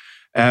evidence.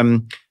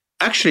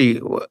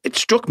 Actually, it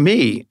struck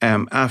me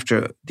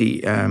after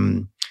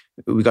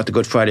we got the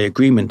Good Friday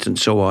Agreement and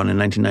so on in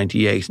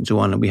 1998 and so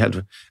on, and we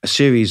had a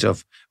series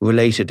of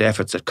related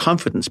efforts at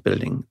confidence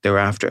building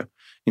thereafter,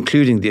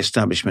 including the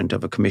establishment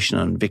of a commission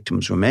on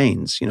victims'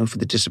 remains, for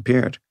the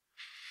disappeared.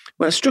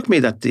 Well, it struck me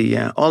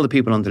that all the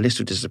people on the list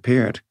who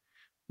disappeared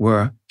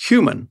were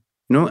human,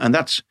 and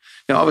that's,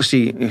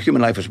 obviously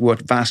human life is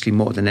worth vastly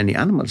more than any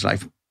animal's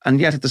life. And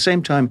yet at the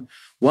same time,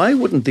 why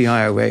wouldn't the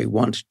IRA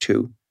want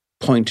to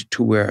point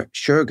to where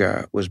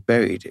Shergar was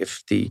buried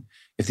if the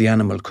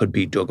animal could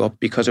be dug up,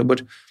 because it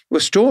would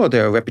restore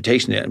their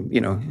reputation.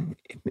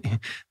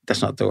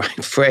 That's not the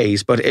right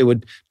phrase, but it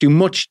would do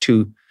much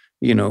to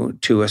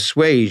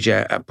assuage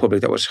a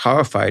public that was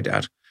horrified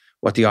at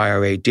what the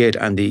IRA did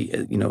and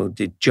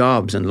the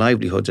jobs and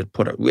livelihoods it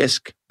put at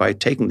risk by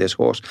taking this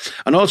horse,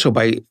 and also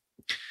by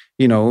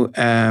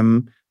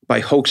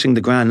hoaxing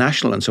the Grand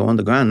National and so on.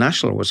 The Grand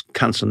National was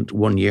cancelled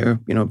 1 year.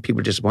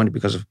 People disappointed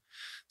because of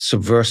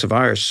subversive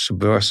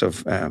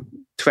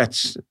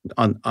threats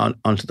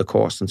onto the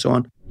course and so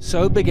on.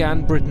 So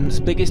began Britain's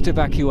biggest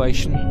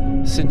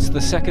evacuation since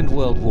the Second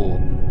World War.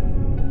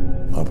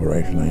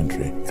 Operation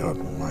Aintree, God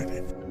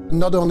almighty.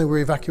 Not only were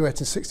we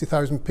evacuating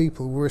 60,000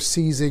 people, we were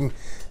seizing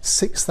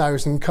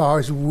 6,000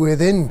 cars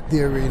within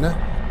the arena.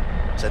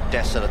 It's a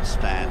desolate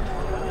stand.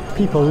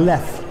 People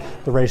left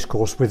the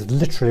racecourse with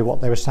literally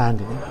what they were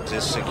standing in.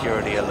 This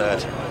security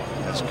alert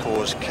has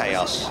caused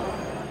chaos.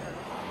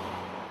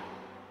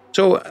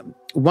 So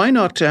why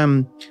not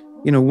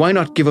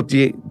give up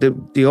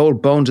the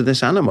old bones of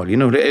this animal?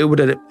 It would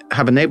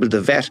have enabled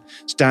the vet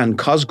Stan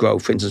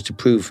Cosgrove, for instance, to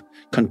prove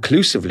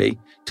conclusively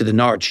to the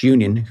Norwich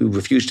Union, who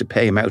refused to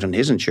pay him out on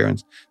his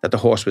insurance, that the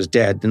horse was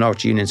dead. The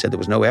Norwich Union said there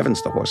was no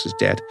evidence the horse is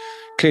dead.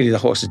 Clearly the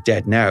horse is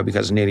dead now,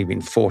 because it's nearly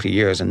been 40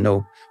 years and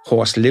no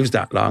horse lives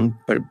that long.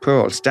 But poor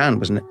old Stan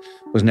was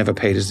never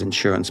paid his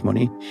insurance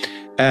money.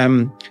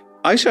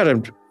 I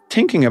started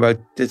thinking about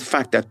the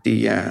fact that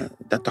the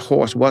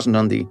horse wasn't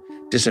on the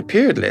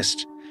disappeared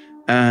list,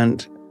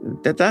 and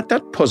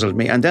that puzzled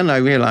me. And then I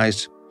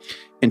realised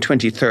in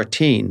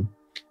 2013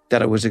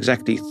 that it was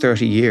exactly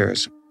 30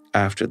 years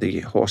after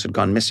the horse had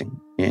gone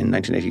missing in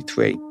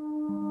 1983.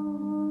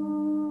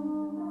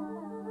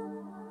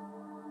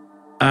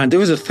 And there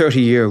was a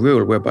 30-year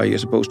rule whereby you're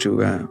supposed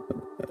to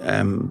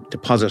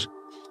deposit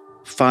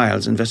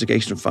files,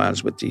 investigation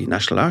files, with the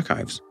National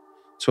Archives.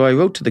 So I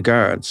wrote to the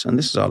guards, and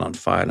this is all on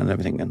file and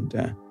everything,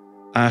 and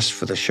asked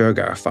for the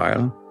Shergar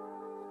file.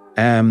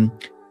 And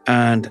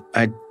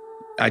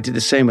I did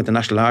the same with the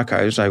National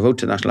Archives. I wrote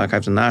to the National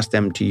Archives and asked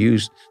them to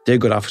use their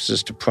good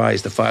officers to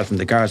prize the file from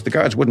the guards. The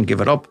guards wouldn't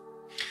give it up.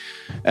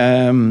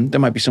 There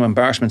might be some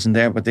embarrassments in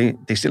there, but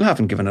they still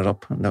haven't given it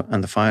up,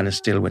 and the file is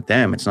still with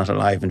them. It's not a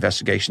live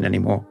investigation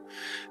anymore.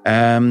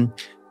 I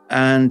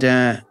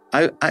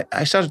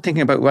started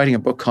thinking about writing a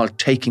book called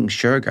Taking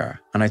Shergar,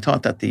 and I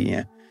thought that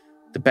the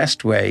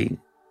best way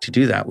to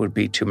do that would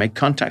be to make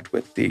contact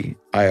with the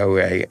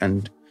IRA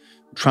and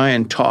try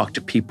and talk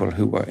to people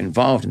who were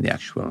involved in the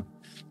actual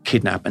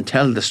kidnap and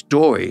tell the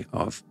story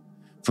of,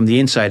 from the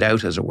inside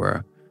out, as it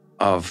were,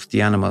 of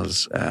the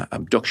animal's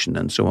abduction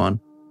and so on.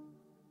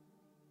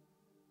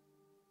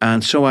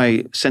 And so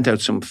I sent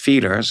out some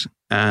feelers,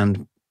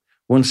 and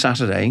one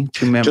Saturday,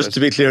 2 members... Just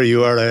to be clear,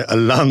 you are a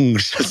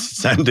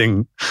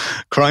long-standing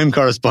crime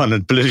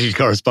correspondent, political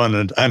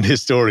correspondent, and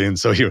historian.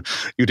 So you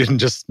didn't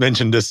just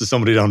mention this to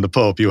somebody down the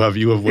pub. You have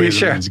ways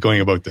of means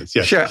going about this.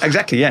 Yes. Sure,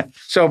 exactly, yeah.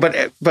 So,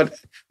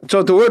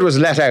 so the word was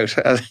let out,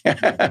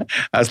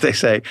 as they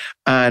say.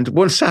 And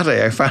one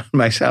Saturday, I found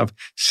myself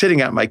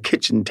sitting at my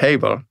kitchen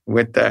table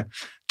with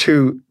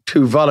two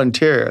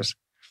volunteers,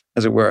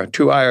 as it were,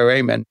 2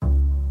 IRA men.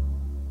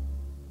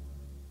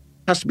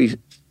 It has to be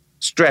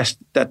stressed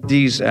that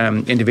these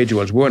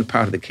individuals weren't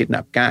part of the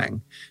kidnap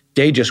gang.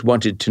 They just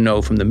wanted to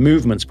know, from the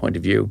movement's point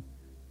of view,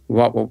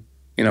 what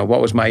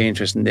was my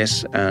interest in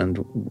this and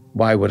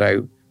why would I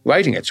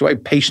writing it. So I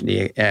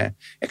patiently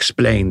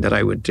explained that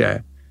I would,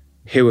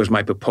 here was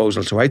my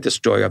proposal to write the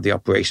story of the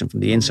operation from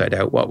the inside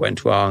out, what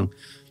went wrong,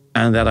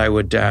 and that I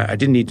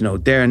didn't need to know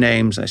their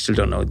names, I still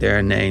don't know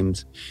their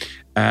names,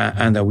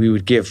 and that we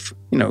would give,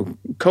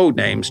 code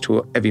names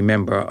to every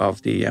member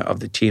of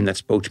the team that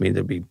spoke to me.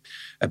 There'd be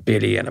a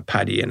Billy and a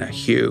Paddy and a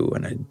Hugh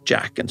and a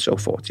Jack and so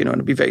forth, and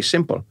it'd be very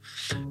simple.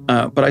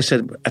 But I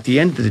said, at the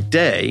end of the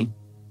day,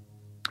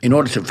 in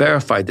order to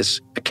verify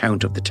this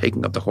account of the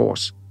taking of the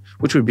horse,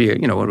 which would be, it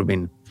would have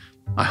been,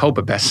 I hope,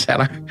 a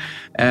bestseller,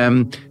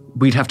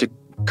 we'd have to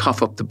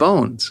cough up the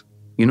bones.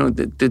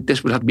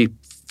 This would have to be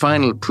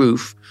final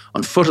proof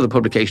on foot of the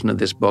publication of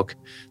this book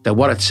that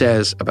what it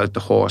says about the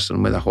horse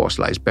and where the horse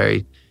lies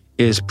buried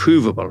is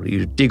provable.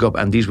 You dig up,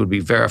 and these would be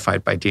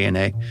verified by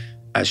DNA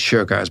as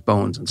Shergar's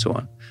bones and so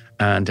on.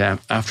 And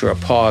after a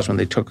pause, when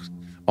they took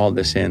all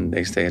this in,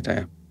 they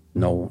said,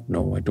 no,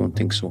 I don't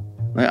think so.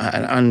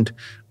 And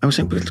I was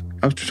saying,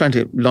 I was trying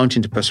to launch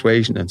into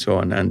persuasion and so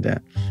on. And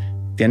at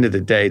the end of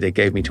the day, they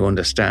gave me to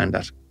understand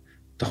that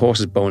the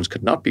horse's bones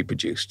could not be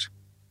produced.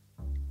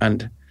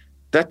 And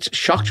that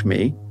shocked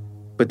me.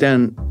 But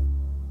then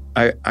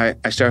I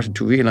started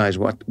to realize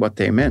what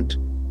they meant.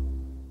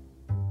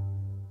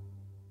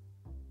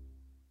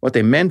 What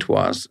they meant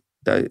was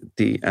that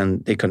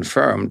and they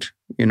confirmed,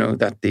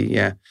 that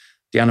the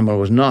animal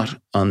was not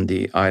on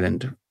the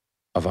island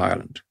of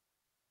Ireland.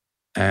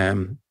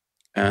 And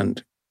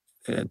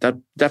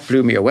that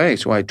blew me away.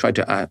 So I tried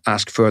to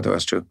ask further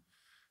as to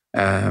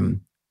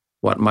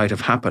what might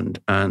have happened.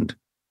 And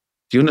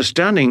the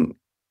understanding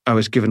I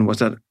was given was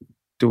that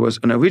there was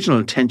an original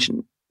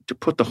intention to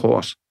put the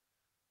horse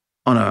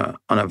on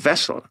a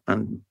vessel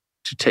and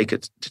to take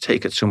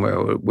it somewhere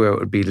where it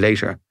would be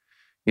later.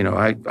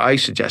 I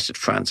suggested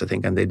France, I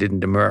think, and they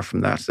didn't demur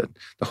from that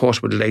the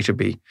horse would later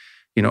be,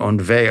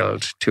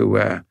 unveiled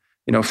to,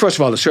 first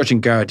of all, the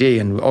searching Gardaí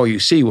and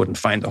RUC wouldn't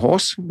find the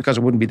horse because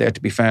it wouldn't be there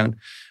to be found,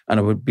 and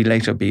it would be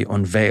later be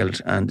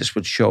unveiled, and this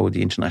would show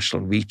the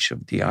international reach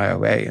of the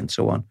IRA and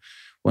so on.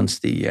 Once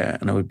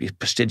and it would be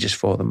prestigious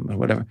for them or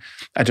whatever.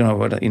 I don't know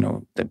what,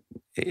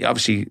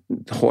 obviously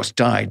the horse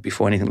died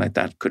before anything like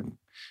that could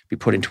be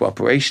put into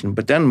operation.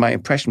 But then my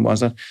impression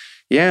was that,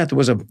 there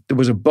was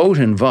a boat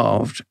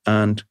involved,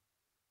 and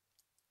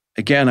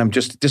again,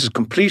 this is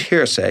complete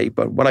hearsay,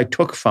 but what I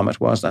took from it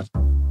was that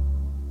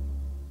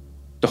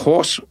the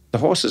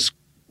horse's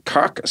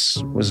carcass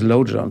was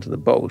loaded onto the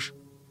boat.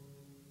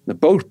 The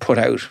boat put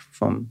out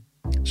from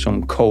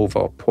some cove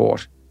or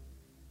port,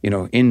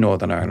 in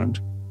Northern Ireland,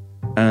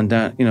 and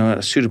at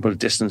a suitable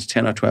distance,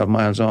 10 or 12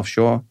 miles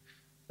offshore,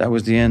 that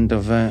was the end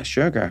of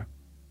Shergar.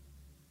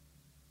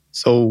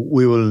 So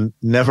we will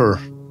never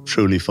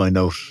truly find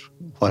out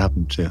what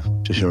happened to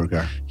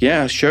Shergar.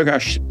 Yeah,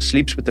 Shergar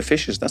sleeps with the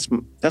fishes.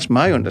 That's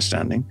my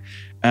understanding,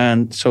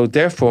 and so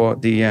therefore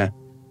the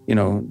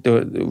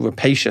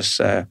rapacious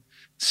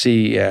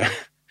sea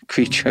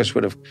creatures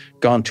would have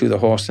gone to the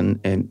horse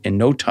in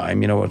no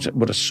time. It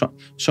would have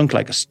sunk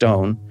like a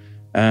stone.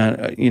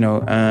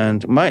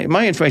 And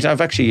my information,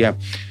 I've actually I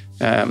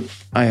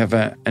have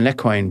an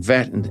equine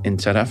vet in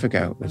South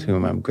Africa with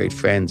whom I'm great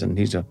friends, and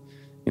he's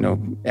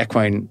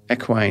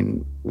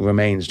equine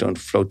remains don't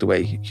float the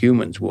way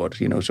humans would,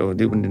 so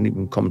they wouldn't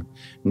even come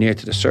near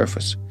to the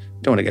surface.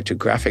 Don't want to get too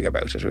graphic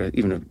about it, or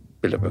even a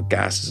bit about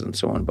gases and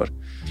so on, but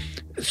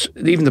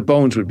even the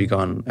bones would be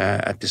gone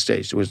at this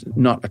stage. There was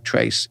not a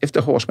trace. If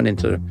the horse went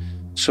into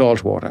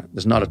salt water,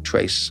 there's not a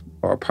trace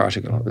or a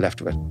particle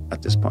left of it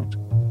at this point.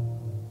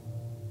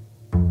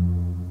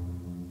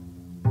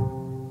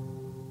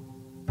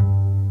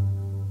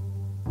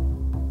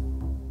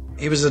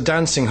 He was a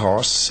dancing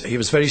horse. He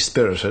was very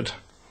spirited.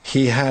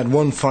 He had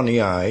one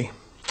funny eye,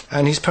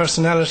 and his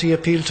personality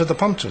appealed to the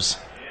punters.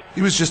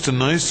 He was just a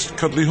nice,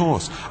 cuddly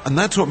horse, and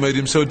that's what made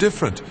him so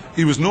different.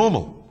 He was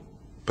normal,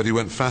 but he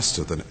went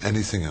faster than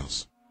anything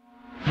else.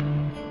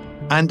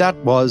 And that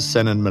was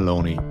Senan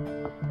Maloney.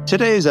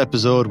 Today's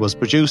episode was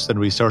produced and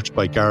researched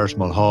by Garrett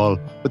Mulhall,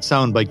 with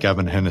sound by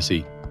Gavin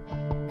Hennessy.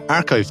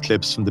 Archive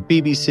clips from the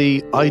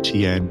BBC,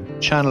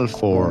 ITN, Channel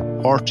 4,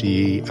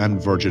 RTE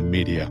and Virgin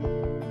Media.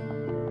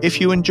 If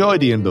you enjoy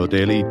the Indo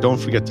Daily, don't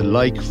forget to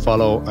like,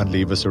 follow and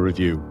leave us a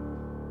review.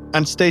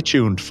 And stay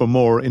tuned for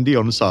more in the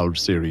Unsolved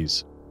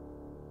series.